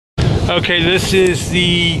Okay, this is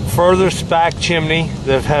the furthest back chimney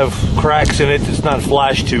that have cracks in it. It's not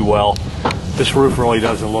flashed too well. This roof really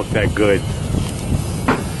doesn't look that good.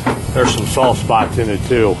 There's some soft spots in it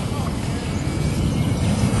too.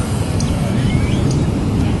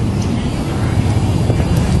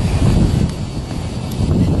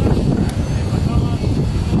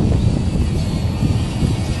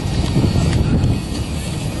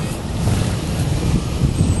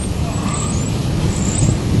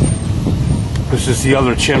 This is the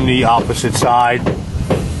other chimney, opposite side.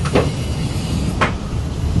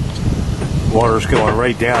 Water's going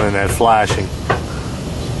right down in that flashing.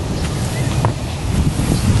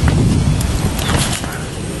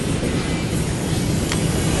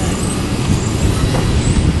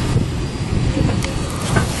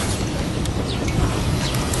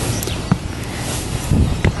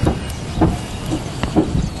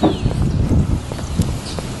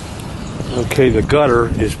 Okay, the gutter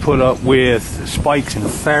is put up with spikes and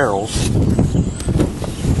ferrules.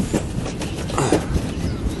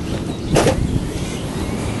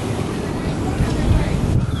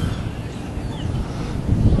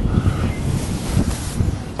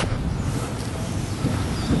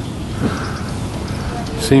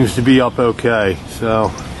 Seems to be up okay, so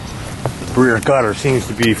the rear gutter seems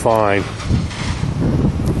to be fine.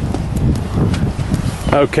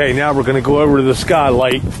 Okay, now we're going to go over to the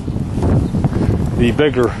skylight. The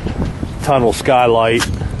bigger tunnel skylight,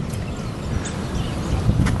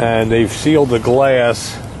 and they've sealed the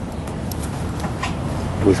glass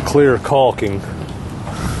with clear caulking,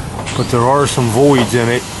 but there are some voids in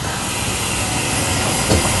it.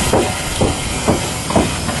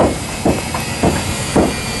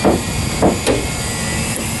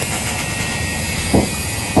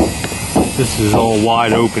 This is all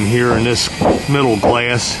wide open here in this middle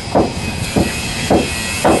glass.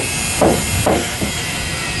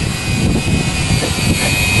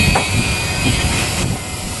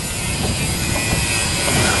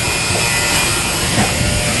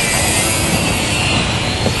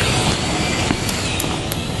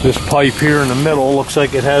 This pipe here in the middle looks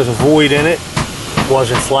like it has a void in it.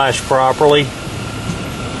 Wasn't flashed properly.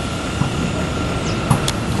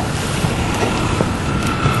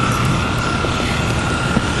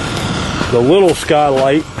 The little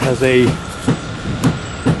skylight has a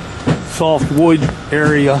soft wood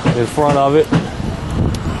area in front of it.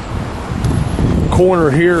 The corner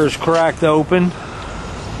here is cracked open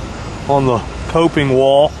on the coping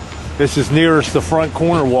wall. This is nearest the front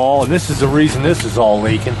corner wall, and this is the reason this is all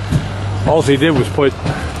leaking. All they did was put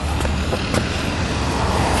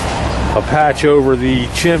a patch over the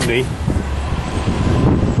chimney.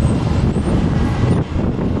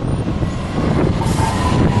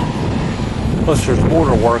 Plus there's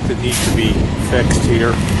mortar work that needs to be fixed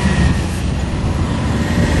here.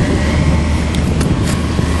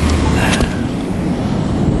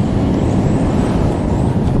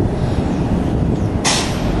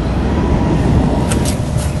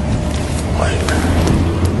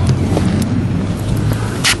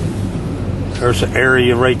 There's an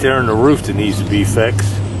area right there in the roof that needs to be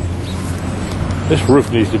fixed. This roof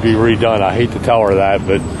needs to be redone. I hate to tell her that,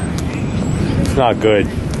 but it's not good.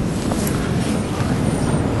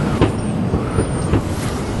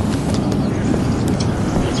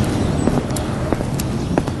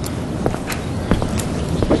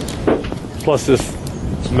 Plus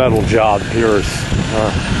this metal job here is